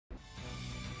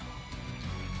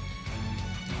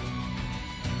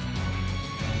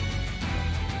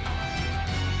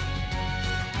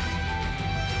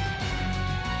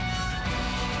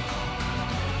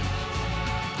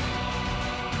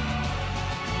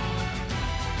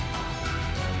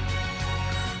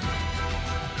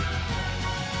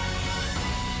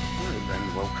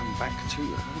back to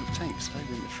the tanks. They're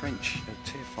in the French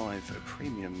Tier 5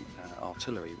 premium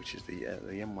artillery, which is the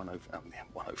M105.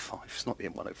 It's not the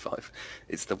M105.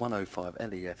 It's the 105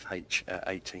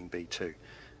 LeFH18B2,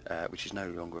 which is no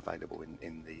longer available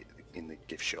in the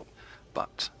gift shop,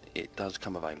 but it does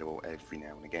come available every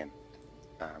now and again.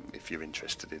 If you're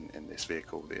interested in this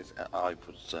vehicle, I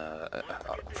was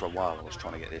for a while I was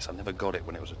trying to get this. I never got it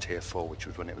when it was a Tier 4, which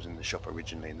was when it was in the shop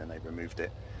originally, and then they removed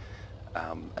it.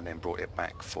 And then brought it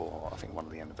back for, I think, one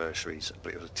of the anniversaries,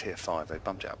 but it was a Tier 5. They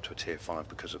bumped it up to a Tier 5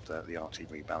 because of the Arty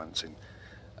rebalancing.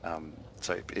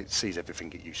 So it sees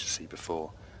everything it used to see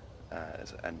before,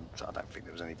 and I don't think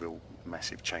there was any real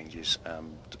massive changes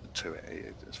to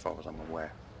it as far as I'm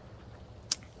aware.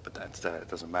 But that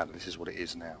doesn't matter, this is what it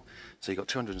is now. So you've got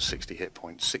 260 hit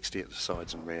points, 60 at the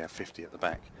sides and rear, 50 at the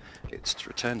back. It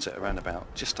returns at around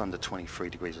about just under 23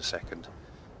 degrees a second.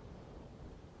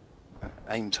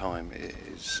 Aim time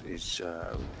it's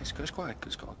got a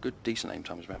good decent aim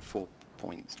time. It's about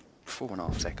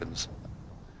 4.5 seconds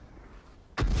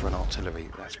for an artillery.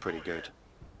 That's pretty good.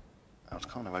 I was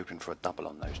kind of hoping for a double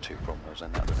on those two Cromwells,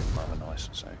 and that would have been rather nice.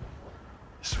 So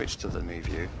switch to the new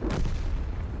view.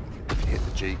 If you hit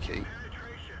the G key,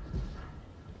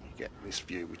 you get this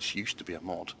view, which used to be a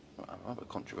mod, a rather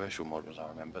controversial mod as I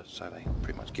remember. So they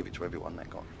pretty much give it to everyone. They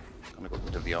kind of got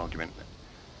rid of the argument.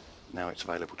 Now it's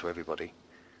available to everybody.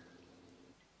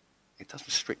 It does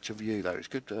restrict your view though. It's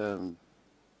good. I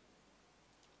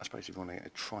suppose if you want to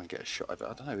try and get a shot of it,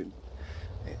 I don't know.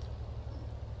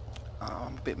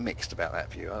 I'm a bit mixed about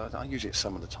that view. I use it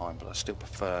some of the time, but I still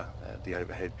prefer the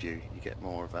overhead view. You get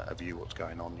more of a view what's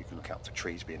going on. You can look out for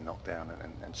trees being knocked down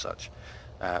and such.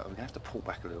 We're going to have to pull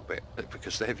back a little bit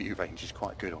because their view range is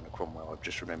quite good on the Cromwell, I've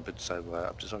just remembered. So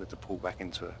I've decided to pull back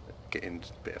get in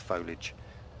a bit of foliage.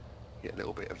 Get a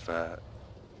little bit of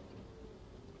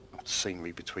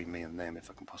scenery between me and them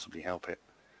if I can possibly help it.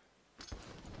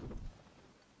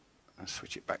 And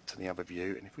switch it back to the other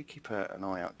view, and if we keep an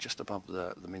eye out just above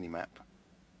the mini-map,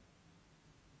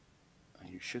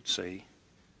 you should see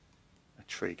a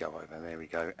tree go over, there we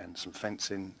go, and some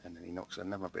fencing, and then he knocks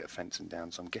another bit of fencing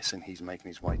down, so I'm guessing he's making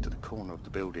his way to the corner of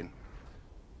the building.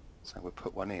 So we'll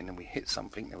put one in and we hit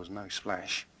something, there was no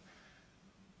splash.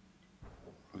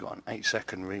 We got an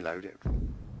 8-second reload it,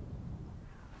 and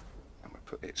we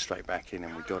put it straight back in,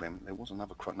 and we got him. There was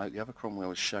another Cromwell. No, the other Cromwell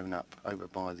was shown up over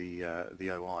by the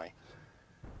OI.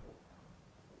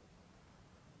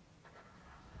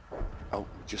 Oh, we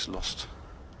just lost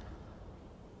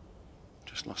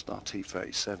our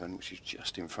T-37, which is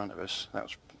just in front of us.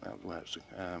 It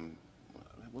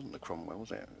wasn't the Cromwell,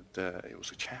 was it? It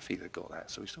was a Chaffee that got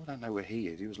that. So we still don't know where he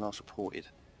is. He was last reported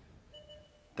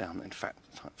down, in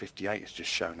fact, Type 58 has just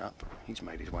shown up. He's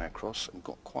made his way across and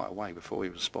got quite a way before he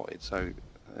was spotted, so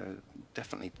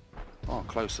definitely far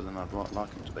closer than I'd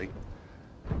like him to be.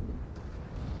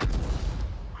 I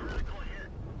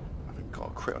think got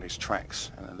a crit on his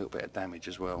tracks and a little bit of damage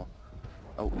as well.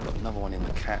 Oh, we've got another one in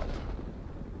the cap.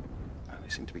 They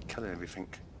seem to be killing everything.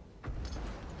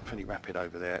 Pretty rapid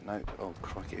over there. No, oh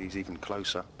crikey, he's even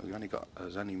closer.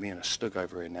 There's only me and a Stug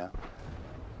over here now.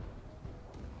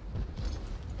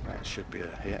 That should be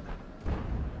a hit,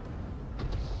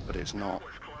 but it's not.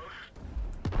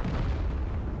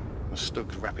 The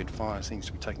Stug's rapid fire seems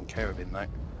to be taking care of him though.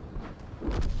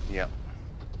 Yep.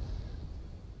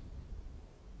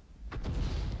 So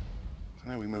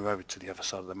now we move over to the other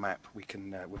side of the map. We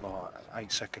can, with our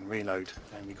 8-second reload,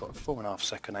 and we've got a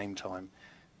 4.5-second aim time.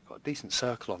 We've got a decent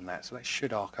circle on that, so that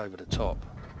should arc over the top.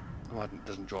 Provided it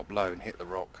doesn't drop low and hit the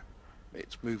rock.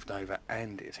 It's moved over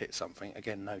and it's hit something.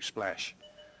 Again, no splash.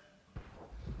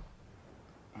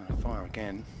 Fire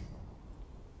again.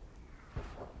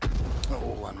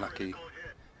 Oh, unlucky.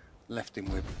 Left him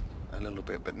with a little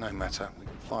bit, but no matter. We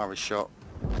can fire a shot.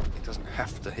 It doesn't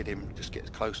have to hit him, just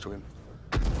get close to him.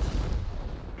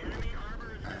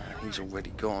 He's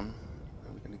already gone.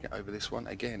 We're going to get over this one.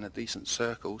 Again, a decent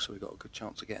circle, so we've got a good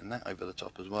chance of getting that over the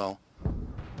top as well.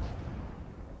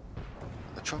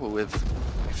 The trouble with,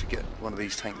 if you get one of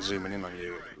these tanks zooming in on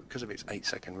you, because of its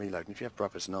 8-second reload, and if you have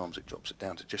brothers in arms, it drops it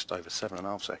down to just over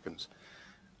 7.5 seconds.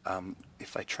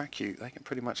 If they track you, they can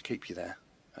pretty much keep you there,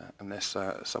 unless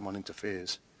someone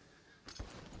interferes.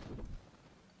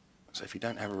 So if you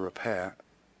don't have a repair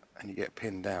and you get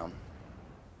pinned down,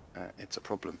 it's a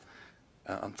problem.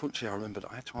 Unfortunately, I remembered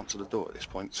I had to answer the door at this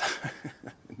point, so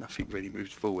nothing really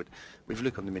moves forward. If you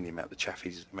look on the mini-map, the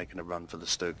Chaffee's making a run for the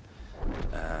Stug,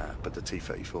 but the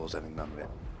T-34's having none of it.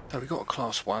 So we've got a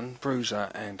Class 1,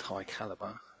 bruiser and high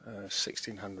calibre,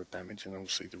 1600 damage, and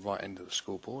obviously the right end of the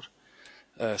scoreboard.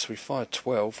 So we fired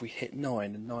 12, we hit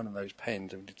 9, and 9 of those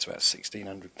penned, and we did about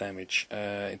 1600 damage.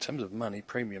 In terms of money,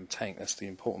 premium tank, that's the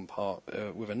important part.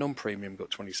 With a non-premium, got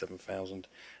 27,000.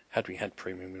 Had we had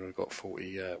premium, we would have got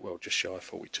 40, well, just shy of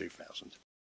 42,000.